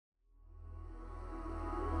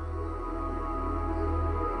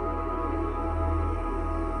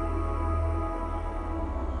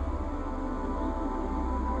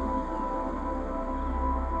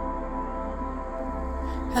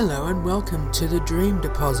Hello and welcome to the Dream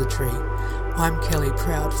Depository. I'm Kelly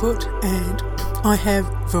Proudfoot and I have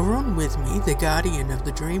Veron with me, the guardian of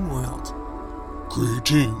the dream world.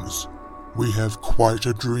 Greetings. We have quite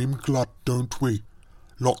a dream glut, don't we?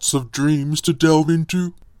 Lots of dreams to delve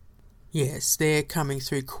into. Yes, they're coming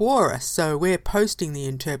through Quora, so we're posting the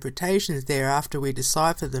interpretations there after we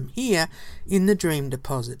decipher them here in the Dream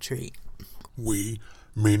Depository. We,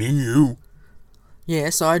 meaning you.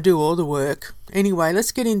 Yes, I do all the work. Anyway,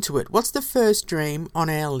 let's get into it. What's the first dream on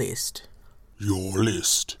our list? Your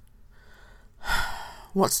list.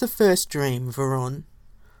 What's the first dream, Veron?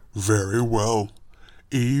 Very well.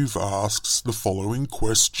 Eve asks the following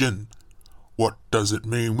question. What does it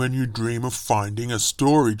mean when you dream of finding a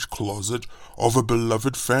storage closet of a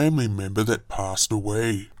beloved family member that passed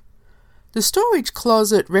away? The storage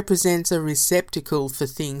closet represents a receptacle for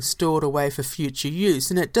things stored away for future use,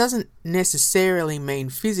 and it doesn't necessarily mean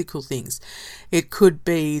physical things. It could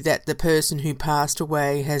be that the person who passed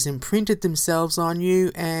away has imprinted themselves on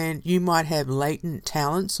you, and you might have latent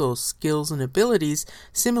talents or skills and abilities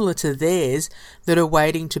similar to theirs that are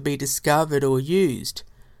waiting to be discovered or used.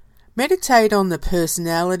 Meditate on the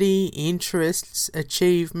personality, interests,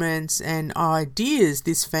 achievements, and ideas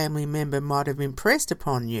this family member might have impressed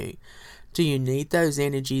upon you. Do you need those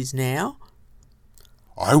energies now?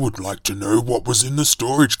 I would like to know what was in the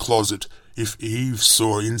storage closet if Eve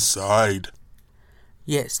saw inside.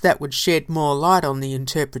 Yes, that would shed more light on the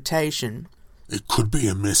interpretation. It could be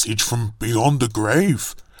a message from beyond the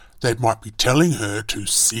grave. They might be telling her to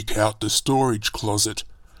seek out the storage closet.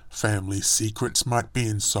 Family secrets might be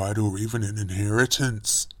inside, or even an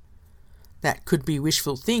inheritance. That could be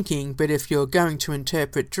wishful thinking, but if you're going to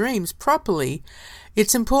interpret dreams properly,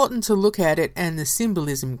 it's important to look at it and the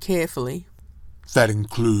symbolism carefully. That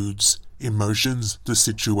includes emotions, the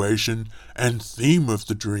situation, and theme of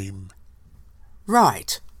the dream.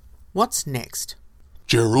 Right. What's next?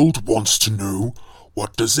 Gerald wants to know,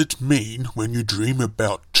 what does it mean when you dream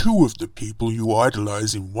about two of the people you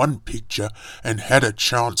idolize in one picture and had a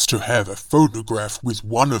chance to have a photograph with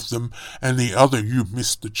one of them and the other you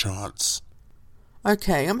missed the chance?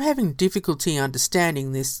 Okay, I'm having difficulty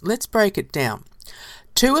understanding this. Let's break it down.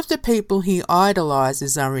 Two of the people he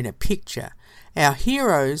idolizes are in a picture. Our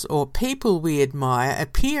heroes or people we admire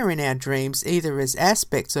appear in our dreams either as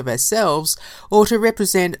aspects of ourselves or to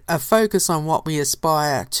represent a focus on what we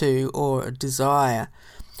aspire to or desire.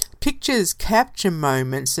 Pictures capture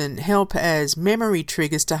moments and help as memory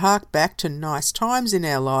triggers to hark back to nice times in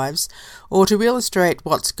our lives or to illustrate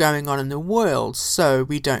what's going on in the world so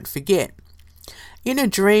we don't forget. In a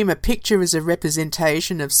dream, a picture is a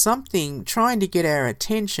representation of something trying to get our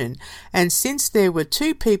attention, and since there were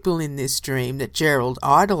two people in this dream that Gerald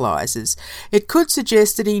idolizes, it could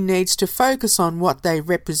suggest that he needs to focus on what they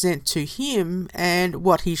represent to him and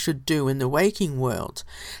what he should do in the waking world.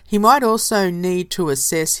 He might also need to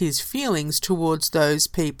assess his feelings towards those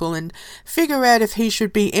people and figure out if he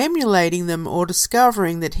should be emulating them or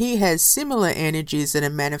discovering that he has similar energies that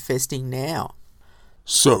are manifesting now.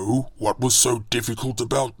 So, what was so difficult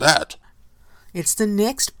about that? It's the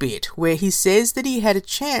next bit, where he says that he had a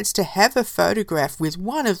chance to have a photograph with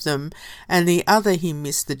one of them, and the other he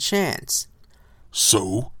missed the chance.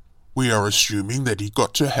 So, we are assuming that he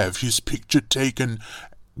got to have his picture taken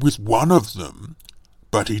with one of them,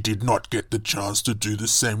 but he did not get the chance to do the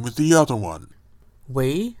same with the other one.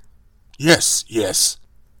 We? Yes.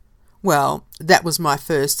 Well, that was my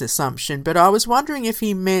first assumption, but I was wondering if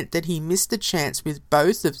he meant that he missed the chance with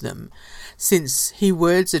both of them, since he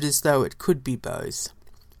words it as though it could be both.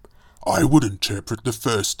 I would interpret the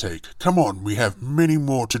first take. Come on, we have many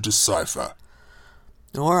more to decipher.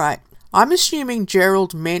 All right. I'm assuming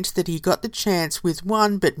Gerald meant that he got the chance with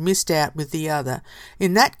one but missed out with the other.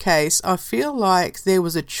 In that case, I feel like there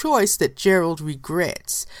was a choice that Gerald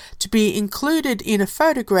regrets. To be included in a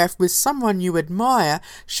photograph with someone you admire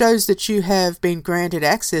shows that you have been granted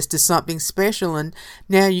access to something special and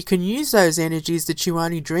now you can use those energies that you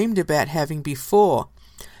only dreamed about having before.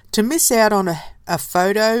 To miss out on a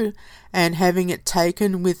photo and having it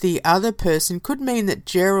taken with the other person could mean that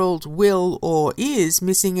Gerald will or is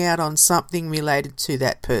missing out on something related to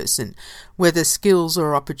that person, whether skills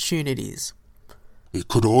or opportunities. It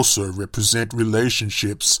could also represent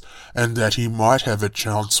relationships and that he might have a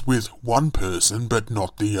chance with one person but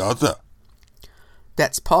not the other.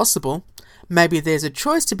 That's possible. Maybe there's a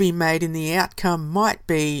choice to be made and the outcome might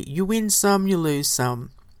be you win some, you lose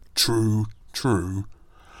some. True.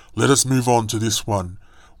 Let us move on to this one,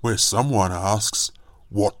 where someone asks,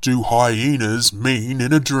 what do hyenas mean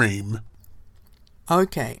in a dream?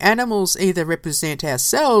 Okay, animals either represent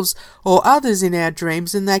ourselves or others in our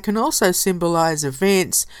dreams, and they can also symbolise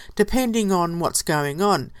events depending on what's going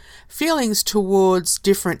on. Feelings towards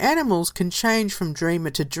different animals can change from dreamer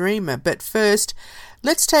to dreamer, but first,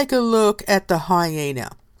 let's take a look at the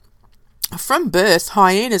hyena. From birth,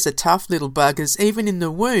 hyenas are tough little buggers. Even in the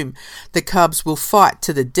womb, the cubs will fight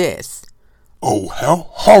to the death. Oh, how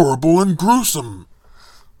horrible and gruesome!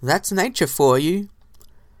 That's nature for you.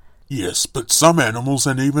 Yes, but some animals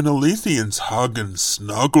and even Alethians hug and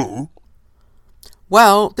snuggle.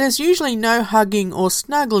 Well, there's usually no hugging or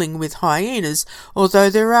snuggling with hyenas, although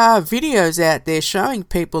there are videos out there showing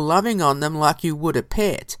people loving on them like you would a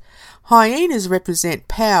pet. Hyenas represent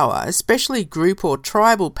power, especially group or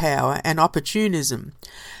tribal power, and opportunism.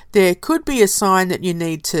 There could be a sign that you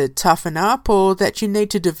need to toughen up or that you need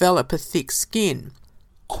to develop a thick skin.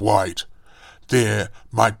 Quite. There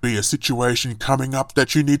might be a situation coming up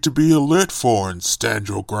that you need to be alert for and stand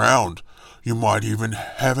your ground. You might even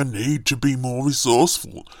have a need to be more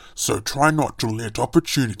resourceful, so try not to let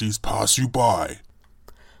opportunities pass you by.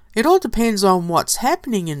 It all depends on what's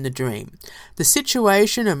happening in the dream, the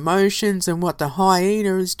situation, emotions, and what the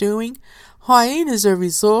hyena is doing. Hyenas are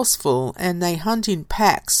resourceful and they hunt in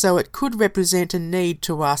packs, so it could represent a need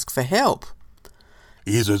to ask for help.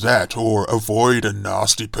 Either that or avoid a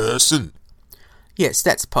nasty person. Yes,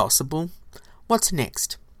 that's possible. What's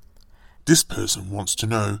next? This person wants to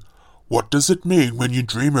know, what does it mean when you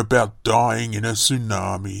dream about dying in a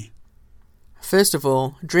tsunami? First of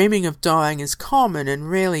all, dreaming of dying is common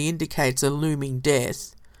and rarely indicates a looming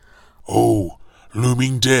death. Oh,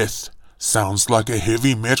 looming death. Sounds like a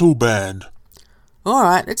heavy metal band.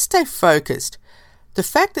 Alright, let's stay focused. The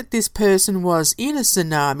fact that this person was in a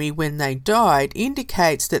tsunami when they died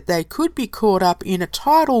indicates that they could be caught up in a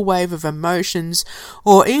tidal wave of emotions,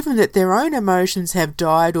 or even that their own emotions have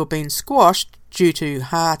died or been squashed due to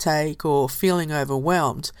heartache or feeling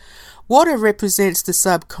overwhelmed. Water represents the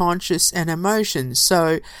subconscious and emotions,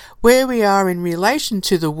 so where we are in relation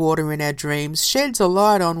to the water in our dreams sheds a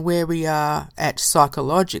light on where we are at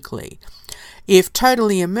psychologically. If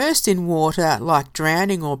totally immersed in water, like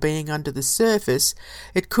drowning or being under the surface,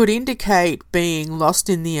 it could indicate being lost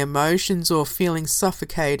in the emotions or feeling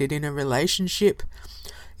suffocated in a relationship.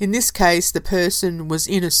 In this case, the person was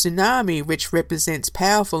in a tsunami, which represents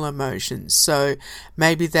powerful emotions, so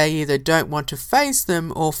maybe they either don't want to face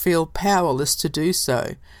them or feel powerless to do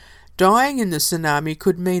so. Dying in the tsunami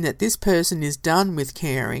could mean that this person is done with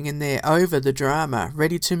caring and they're over the drama,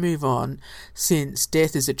 ready to move on, since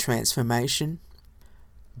death is a transformation.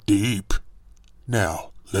 Deep.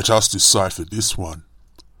 Now, let us decipher this one.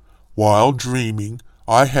 While dreaming,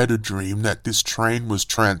 I had a dream that this train was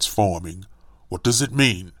transforming. What does it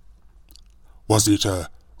mean? Was it a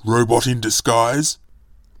robot in disguise?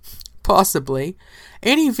 Possibly.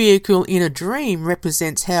 Any vehicle in a dream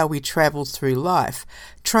represents how we travel through life.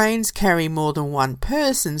 Trains carry more than one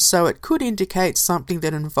person, so it could indicate something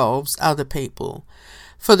that involves other people.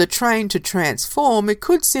 For the train to transform, it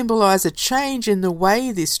could symbolise a change in the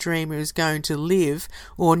way this dreamer is going to live,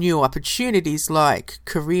 or new opportunities like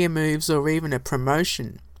career moves or even a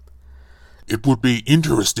promotion. It would be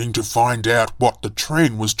interesting to find out what the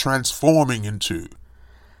train was transforming into.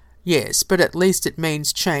 Yes, but at least it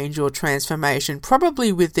means change or transformation,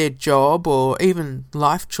 probably with their job or even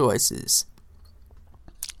life choices.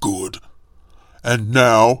 Good. And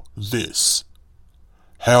now this.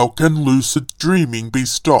 How can lucid dreaming be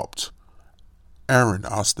stopped? Aaron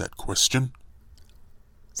asked that question.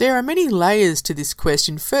 There are many layers to this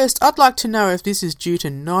question. First, I'd like to know if this is due to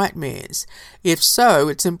nightmares. If so,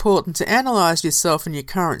 it's important to analyse yourself and your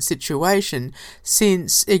current situation,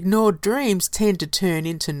 since ignored dreams tend to turn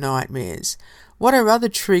into nightmares. What are other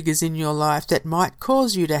triggers in your life that might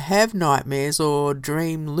cause you to have nightmares or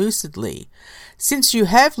dream lucidly? Since you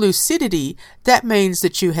have lucidity, that means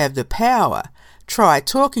that you have the power. Try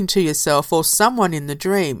talking to yourself or someone in the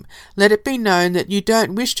dream. Let it be known that you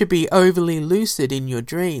don't wish to be overly lucid in your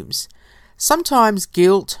dreams. Sometimes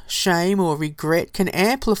guilt, shame or regret can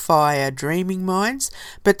amplify our dreaming minds,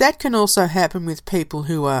 but that can also happen with people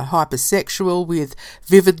who are hypersexual with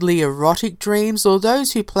vividly erotic dreams, or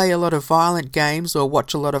those who play a lot of violent games or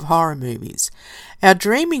watch a lot of horror movies. Our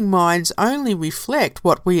dreaming minds only reflect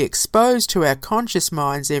what we expose to our conscious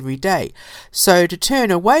minds every day, so to turn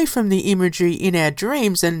away from the imagery in our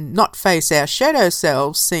dreams and not face our shadow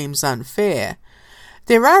selves seems unfair.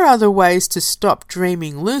 There are other ways to stop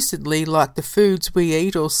dreaming lucidly, like the foods we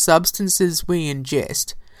eat or substances we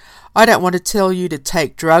ingest. I don't want to tell you to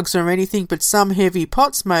take drugs or anything, but some heavy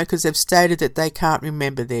pot smokers have stated that they can't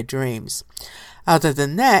remember their dreams. Other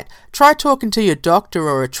than that, try talking to your doctor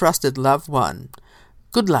or a trusted loved one.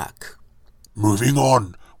 Good luck. Moving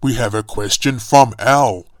on, we have a question from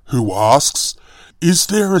Al, who asks, is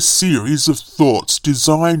there a series of thoughts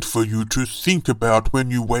designed for you to think about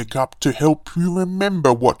when you wake up to help you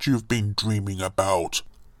remember what you've been dreaming about?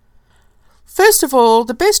 First of all,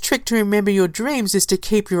 the best trick to remember your dreams is to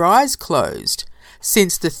keep your eyes closed,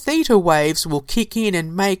 since the theta waves will kick in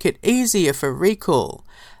and make it easier for recall.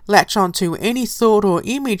 Latch onto any thought or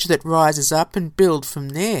image that rises up and build from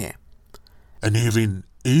there. An even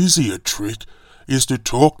easier trick is to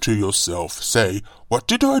talk to yourself. Say, what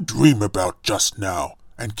did I dream about just now?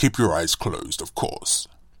 And keep your eyes closed, of course.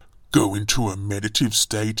 Go into a meditative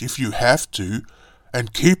state if you have to,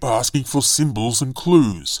 and keep asking for symbols and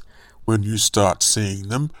clues. When you start seeing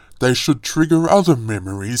them, they should trigger other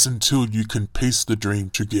memories until you can piece the dream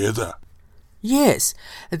together. Yes,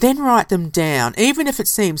 then write them down, even if it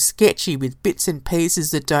seems sketchy with bits and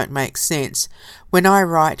pieces that don't make sense. When I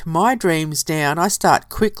write my dreams down, I start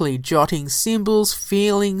quickly jotting symbols,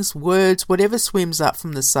 feelings, words, whatever swims up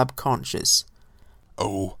from the subconscious.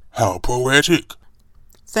 Oh, how poetic!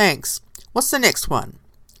 Thanks. What's the next one?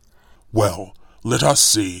 Well, let us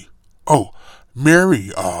see. Oh,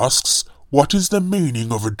 Mary asks, what is the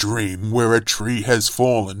meaning of a dream where a tree has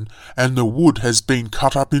fallen and the wood has been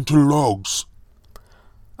cut up into logs?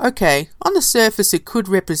 Okay, on the surface it could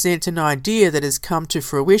represent an idea that has come to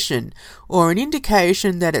fruition, or an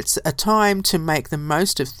indication that it's a time to make the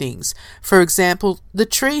most of things. For example, the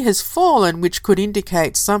tree has fallen, which could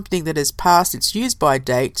indicate something that has passed its use-by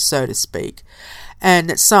date, so to speak, and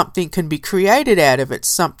that something can be created out of it,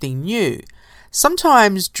 something new.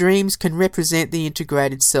 Sometimes dreams can represent the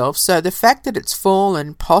integrated self, so the fact that it's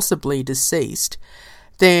fallen, possibly deceased,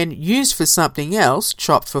 then used for something else,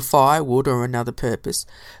 chopped for firewood or another purpose,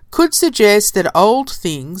 could suggest that old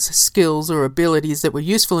things, skills or abilities that were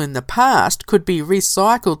useful in the past could be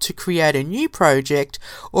recycled to create a new project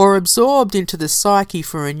or absorbed into the psyche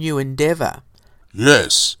for a new endeavour.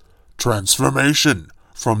 Yes, transformation,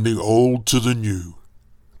 from the old to the new.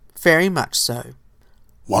 Very much so.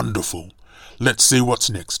 Wonderful. Let's see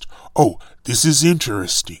what's next. Oh, this is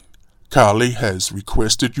interesting. Carly has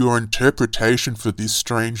requested your interpretation for this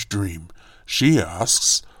strange dream. She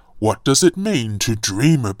asks, what does it mean to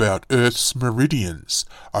dream about Earth's meridians?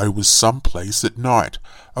 I was someplace at night.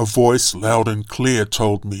 A voice loud and clear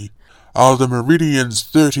told me, are the meridians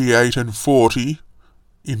 38 and 40?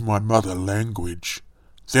 In my mother language.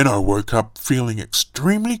 Then I woke up feeling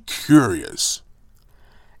extremely curious.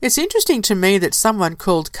 It's interesting to me that someone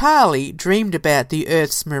called Carly dreamed about the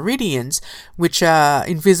Earth's meridians, which are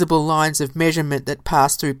invisible lines of measurement that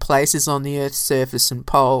pass through places on the Earth's surface and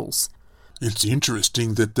poles. It's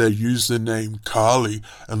interesting that they use the name Kali,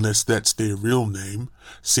 unless that's their real name,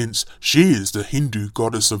 since she is the Hindu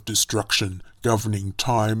goddess of destruction, governing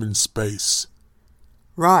time and space.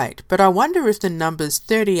 Right, but I wonder if the numbers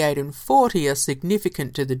 38 and 40 are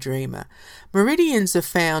significant to the dreamer. Meridians are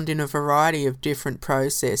found in a variety of different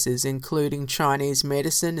processes, including Chinese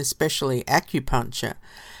medicine, especially acupuncture.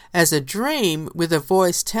 As a dream, with a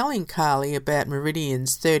voice telling Kali about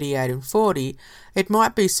meridians 38 and 40, it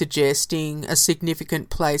might be suggesting a significant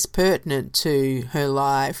place pertinent to her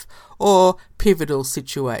life or pivotal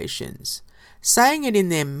situations. Saying it in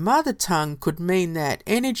their mother tongue could mean that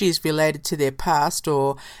energies related to their past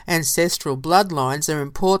or ancestral bloodlines are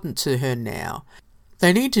important to her now.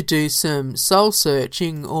 They need to do some soul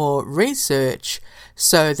searching or research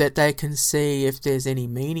so that they can see if there's any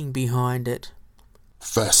meaning behind it.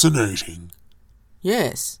 Fascinating.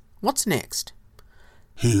 Yes. What's next?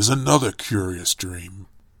 Here's another curious dream.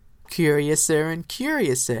 Curiouser and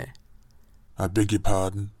curiouser. I beg your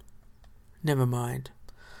pardon. Never mind.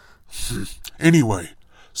 Anyway,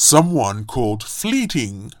 someone called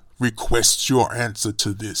Fleeting requests your answer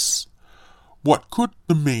to this. What could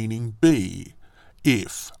the meaning be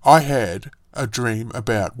if I had a dream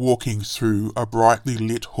about walking through a brightly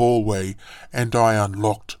lit hallway and I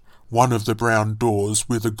unlocked one of the brown doors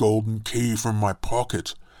with a golden key from my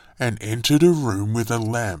pocket and entered a room with a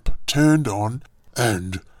lamp turned on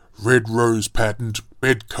and red rose patterned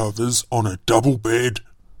bed covers on a double bed?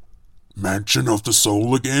 Mansion of the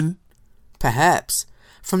soul again? Perhaps.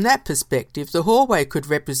 From that perspective, the hallway could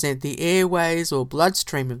represent the airways or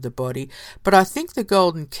bloodstream of the body, but I think the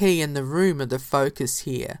golden key and the room are the focus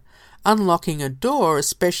here. Unlocking a door,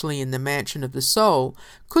 especially in the mansion of the soul,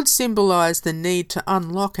 could symbolize the need to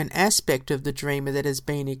unlock an aspect of the dreamer that has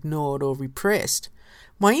been ignored or repressed.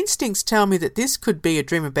 My instincts tell me that this could be a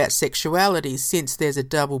dream about sexuality, since there's a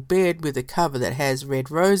double bed with a cover that has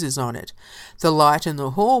red roses on it. The light in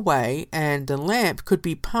the hallway and the lamp could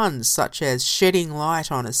be puns such as shedding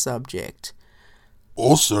light on a subject.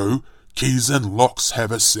 Also, Keys and locks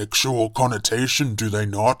have a sexual connotation, do they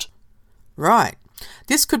not? Right.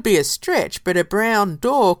 This could be a stretch, but a brown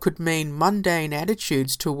door could mean mundane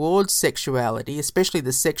attitudes towards sexuality, especially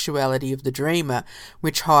the sexuality of the dreamer,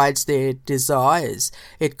 which hides their desires.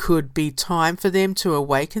 It could be time for them to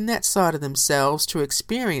awaken that side of themselves to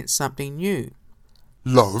experience something new.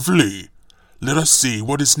 Lovely. Let us see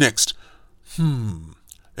what is next.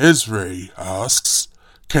 Ezra asks,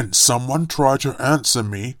 can someone try to answer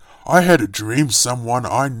me? I had a dream someone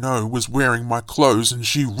I know was wearing my clothes and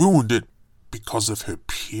she ruined it because of her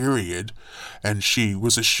period, and she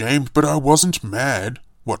was ashamed, but I wasn't mad.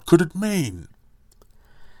 What could it mean?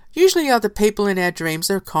 Usually other people in our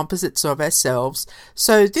dreams are composites of ourselves,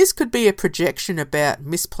 so this could be a projection about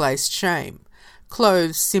misplaced shame.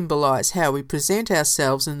 Clothes symbolise how we present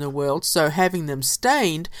ourselves in the world, so having them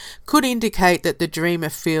stained could indicate that the dreamer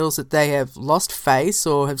feels that they have lost face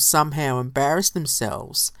or have somehow embarrassed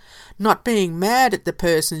themselves. Not being mad at the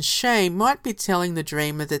person's shame might be telling the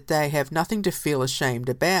dreamer that they have nothing to feel ashamed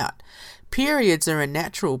about. Periods are a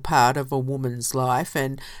natural part of a woman's life,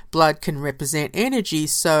 and blood can represent energy,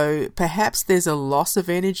 so perhaps there's a loss of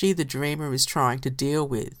energy the dreamer is trying to deal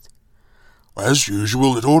with. As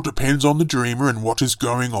usual, it all depends on the dreamer and what is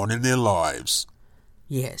going on in their lives.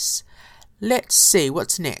 Yes. Let's see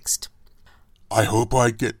what's next. I hope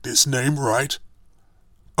I get this name right.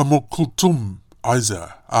 Amokultum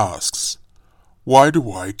Isa asks, why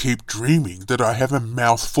do I keep dreaming that I have a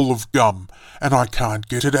mouthful of gum and I can't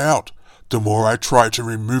get it out? The more I try to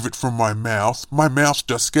remove it from my mouth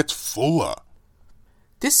just gets fuller.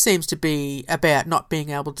 This seems to be about not being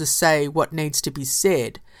able to say what needs to be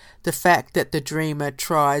said. The fact that the dreamer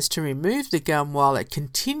tries to remove the gum while it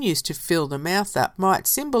continues to fill the mouth up might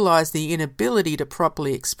symbolise the inability to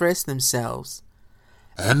properly express themselves.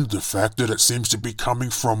 And the fact that it seems to be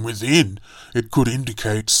coming from within, it could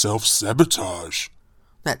indicate self-sabotage.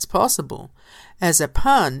 That's possible. As a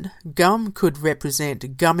pun, gum could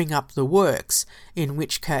represent gumming up the works, in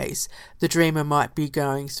which case the dreamer might be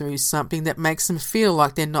going through something that makes them feel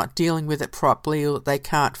like they're not dealing with it properly or that they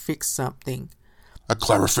can't fix something. A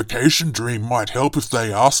clarification dream might help if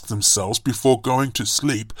they ask themselves before going to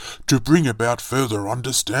sleep to bring about further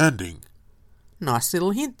understanding. Nice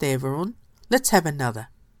little hint there, Varun. Let's have another.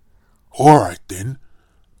 All right then.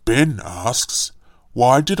 Ben asks,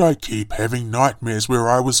 why did I keep having nightmares where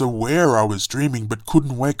I was aware I was dreaming but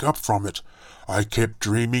couldn't wake up from it? I kept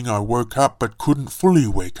dreaming I woke up but couldn't fully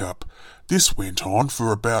wake up. This went on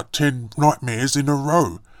for about 10 nightmares in a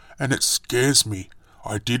row, and it scares me.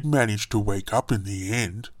 I did manage to wake up in the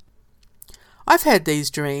end. I've had these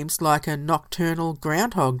dreams like a nocturnal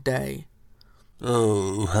Groundhog Day.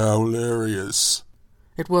 Oh, how hilarious.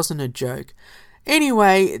 It wasn't a joke.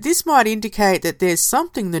 Anyway, this might indicate that there's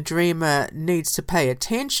something the dreamer needs to pay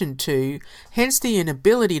attention to, hence the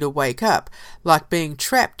inability to wake up, like being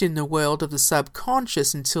trapped in the world of the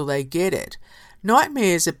subconscious until they get it.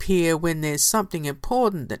 Nightmares appear when there's something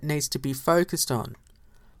important that needs to be focused on.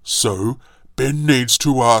 So, Ben needs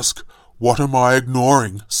to ask, what am I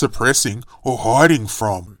ignoring, suppressing, or hiding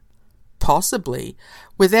from? Possibly.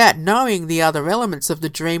 Without knowing the other elements of the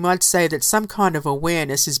dream, I'd say that some kind of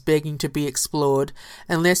awareness is begging to be explored,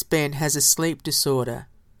 unless Ben has a sleep disorder.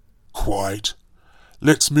 Quite.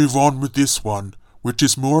 Let's move on with this one, which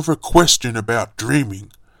is more of a question about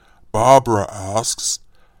dreaming. Barbara asks,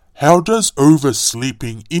 how does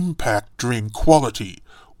oversleeping impact dream quality?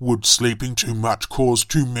 Would sleeping too much cause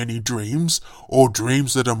too many dreams, or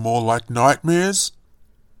dreams that are more like nightmares?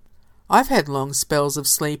 I've had long spells of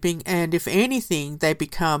sleeping, and if anything, they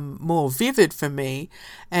become more vivid for me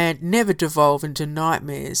and never devolve into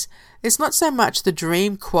nightmares. It's not so much the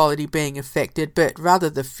dream quality being affected, but rather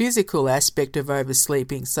the physical aspect of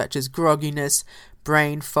oversleeping, such as grogginess,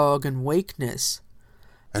 brain fog, and weakness.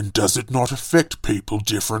 And does it not affect people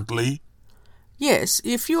differently? Yes,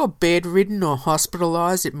 if you're bedridden or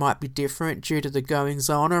hospitalised, it might be different due to the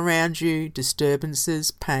goings-on around you,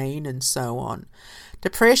 disturbances, pain, and so on.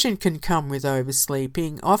 Depression can come with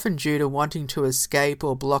oversleeping, often due to wanting to escape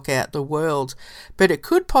or block out the world, but it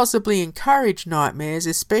could possibly encourage nightmares,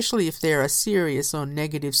 especially if there are serious or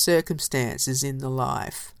negative circumstances in the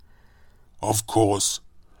life. Of course.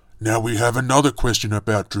 Now we have another question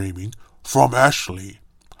about dreaming from Ashley.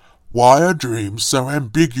 Why are dreams so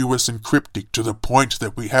ambiguous and cryptic to the point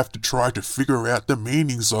that we have to try to figure out the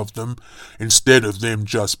meanings of them instead of them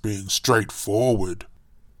just being straightforward?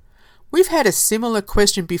 We've had a similar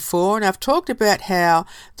question before, and I've talked about how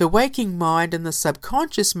the waking mind and the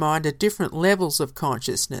subconscious mind are different levels of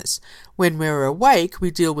consciousness. When we're awake,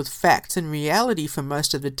 we deal with facts and reality for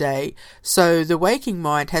most of the day, so the waking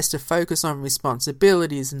mind has to focus on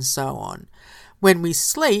responsibilities and so on. When we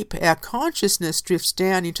sleep, our consciousness drifts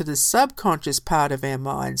down into the subconscious part of our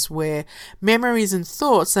minds, where memories and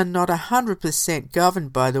thoughts are not 100%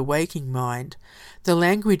 governed by the waking mind. The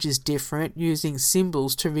language is different, using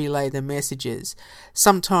symbols to relay the messages.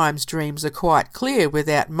 Sometimes dreams are quite clear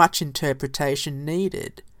without much interpretation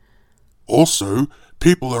needed. Also,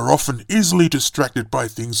 people are often easily distracted by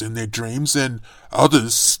things in their dreams, and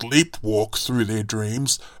others sleepwalk through their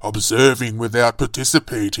dreams, observing without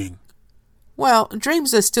participating. Well,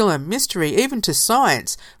 dreams are still a mystery, even to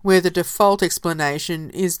science, where the default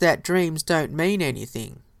explanation is that dreams don't mean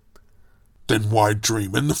anything. Then why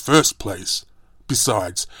dream in the first place?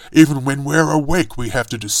 Besides, even when we're awake, we have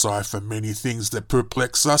to decipher many things that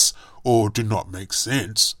perplex us or do not make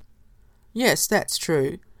sense. Yes, that's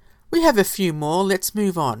true. We have a few more. Let's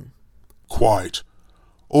move on. Quite.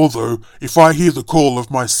 Although, if I hear the call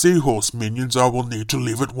of my seahorse minions, I will need to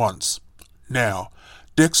leave at once. Now,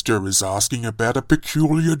 Dexter is asking about a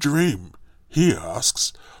peculiar dream. He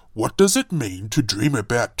asks, what does it mean to dream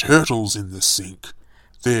about turtles in the sink?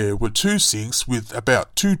 There were 2 sinks with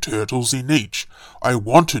about 2 turtles in each. I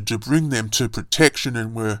wanted to bring them to protection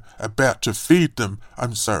and were about to feed them.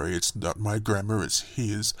 I'm sorry, it's not my grammar, it's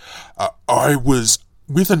his. I was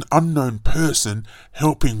with an unknown person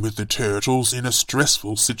helping with the turtles in a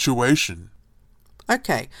stressful situation.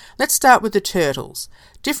 Okay, let's start with the turtles.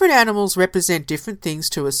 Different animals represent different things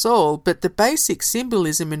to us all, but the basic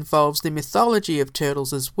symbolism involves the mythology of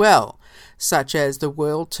turtles as well, such as the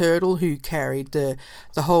world turtle who carried the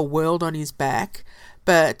whole world on his back.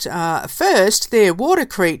 But first, they're water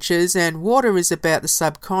creatures, and water is about the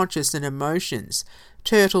subconscious and emotions.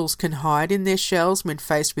 Turtles can hide in their shells when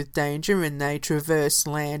faced with danger, and they traverse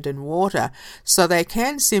land and water, so they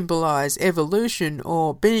can symbolize evolution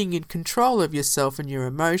or being in control of yourself and your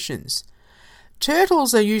emotions.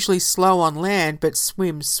 Turtles are usually slow on land but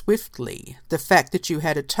swim swiftly. The fact that you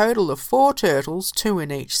had a total of 4 turtles, 2 in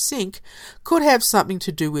each sink, could have something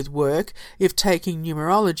to do with work if taking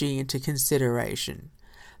numerology into consideration.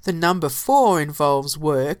 The number 4 involves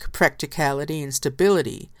work, practicality and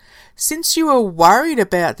stability. Since you were worried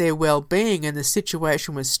about their well-being and the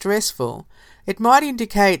situation was stressful, it might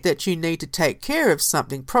indicate that you need to take care of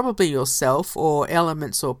something, probably yourself or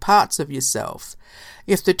elements or parts of yourself.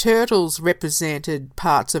 If the turtles represented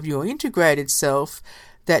parts of your integrated self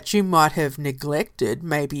that you might have neglected,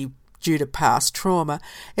 maybe due to past trauma,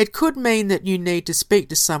 it could mean that you need to speak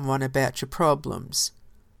to someone about your problems.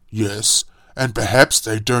 Yes, and perhaps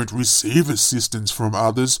they don't receive assistance from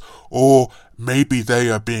others, or maybe they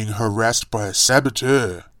are being harassed by a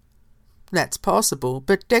saboteur. That's possible,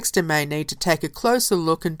 but Dexter may need to take a closer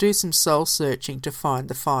look and do some soul-searching to find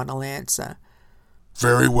the final answer.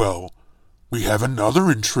 Very well. We have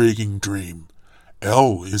another intriguing dream.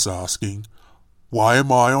 Elle is asking, why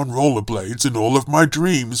am I on rollerblades in all of my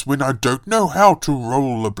dreams when I don't know how to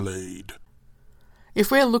rollerblade? If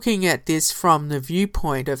we're looking at this from the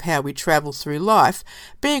viewpoint of how we travel through life,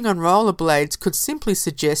 being on rollerblades could simply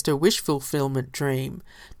suggest a wish fulfillment dream.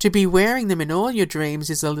 To be wearing them in all your dreams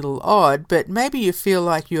is a little odd, but maybe you feel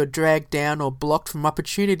like you're dragged down or blocked from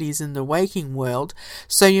opportunities in the waking world,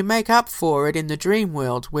 so you make up for it in the dream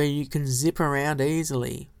world where you can zip around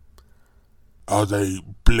easily. Are they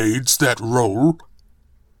blades that roll?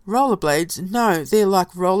 Rollerblades? No, they're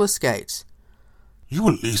like roller skates. You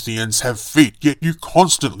Alethians have feet, yet you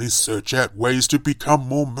constantly search out ways to become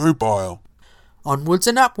more mobile. Onwards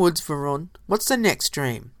and upwards, Varun. What's the next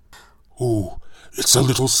dream? Ooh, it's a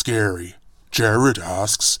little scary. Jared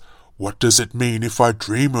asks, what does it mean if I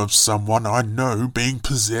dream of someone I know being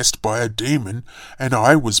possessed by a demon and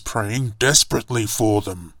I was praying desperately for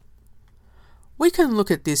them? We can look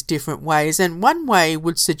at this different ways, and one way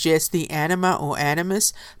would suggest the anima or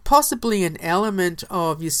animus, possibly an element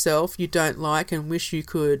of yourself you don't like and wish you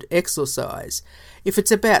could exorcise. If it's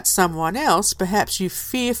about someone else, perhaps you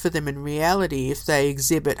fear for them in reality if they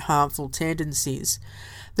exhibit harmful tendencies.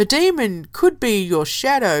 The demon could be your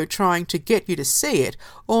shadow trying to get you to see it,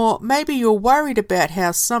 or maybe you're worried about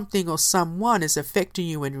how something or someone is affecting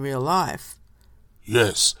you in real life.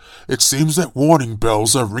 Yes, it seems that warning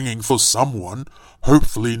bells are ringing for someone,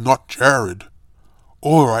 hopefully not Jared.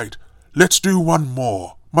 All right, let's do one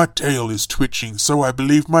more. My tail is twitching, so I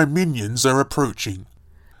believe my minions are approaching.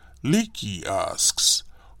 Leaky asks,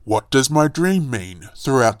 what does my dream mean?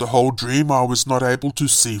 Throughout the whole dream I was not able to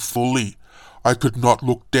see fully. I could not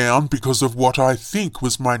look down because of what I think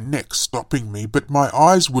was my neck stopping me, but my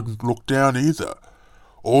eyes wouldn't look down either.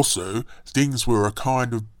 Also, things were a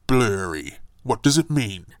kind of blurry. What does it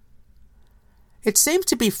mean? It seemed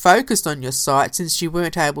to be focused on your sight since you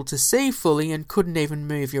weren't able to see fully and couldn't even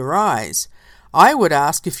move your eyes. I would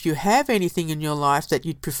ask if you have anything in your life that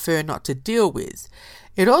you'd prefer not to deal with.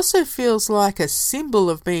 It also feels like a symbol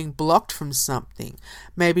of being blocked from something.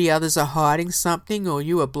 Maybe others are hiding something or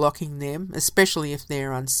you are blocking them, especially if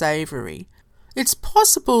they're unsavoury. It's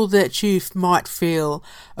possible that you might feel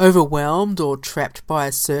overwhelmed or trapped by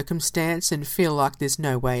a circumstance and feel like there's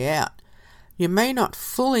no way out. You may not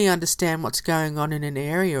fully understand what's going on in an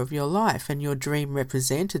area of your life, and your dream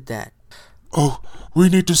represented that. Oh, we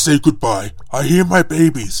need to say goodbye. I hear my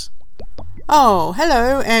babies. Oh,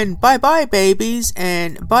 hello, and bye-bye, babies,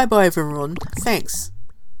 and bye-bye, Varun. Thanks.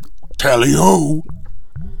 Tally-ho!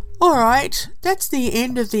 Alright, that's the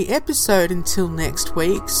end of the episode until next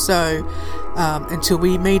week, so until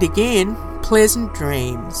we meet again, pleasant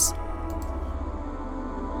dreams.